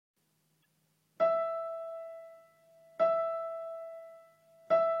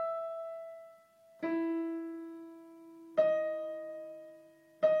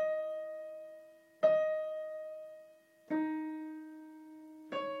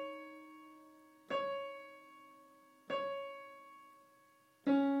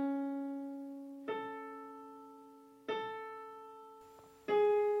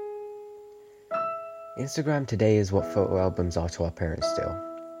Instagram today is what photo albums are to our parents still.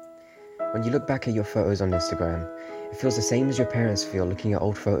 When you look back at your photos on Instagram, it feels the same as your parents feel looking at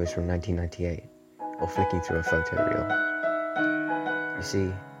old photos from 1998 or flicking through a photo reel. You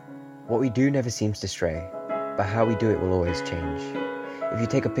see, what we do never seems to stray, but how we do it will always change. If you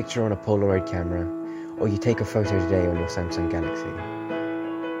take a picture on a Polaroid camera, or you take a photo today on your Samsung Galaxy,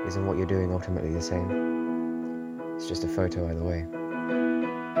 isn't what you're doing ultimately the same? It's just a photo either way.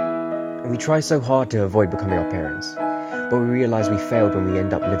 And we try so hard to avoid becoming our parents, but we realize we failed when we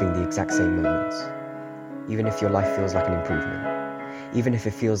end up living the exact same moments. Even if your life feels like an improvement, even if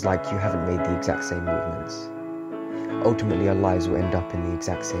it feels like you haven't made the exact same movements, ultimately our lives will end up in the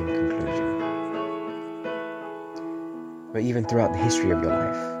exact same conclusion. But even throughout the history of your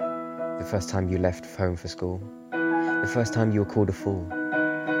life, the first time you left home for school, the first time you were called a fool,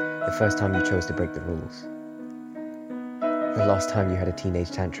 the first time you chose to break the rules, the last time you had a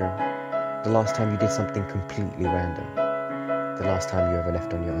teenage tantrum, the last time you did something completely random, the last time you ever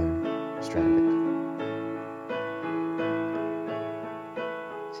left on your own, stranded.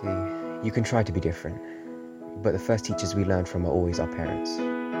 See, you can try to be different, but the first teachers we learn from are always our parents.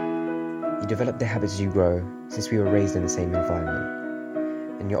 You develop the habits as you grow, since we were raised in the same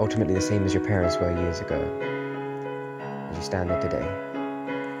environment, and you're ultimately the same as your parents were years ago, as you stand there today,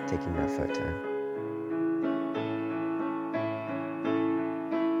 taking that photo.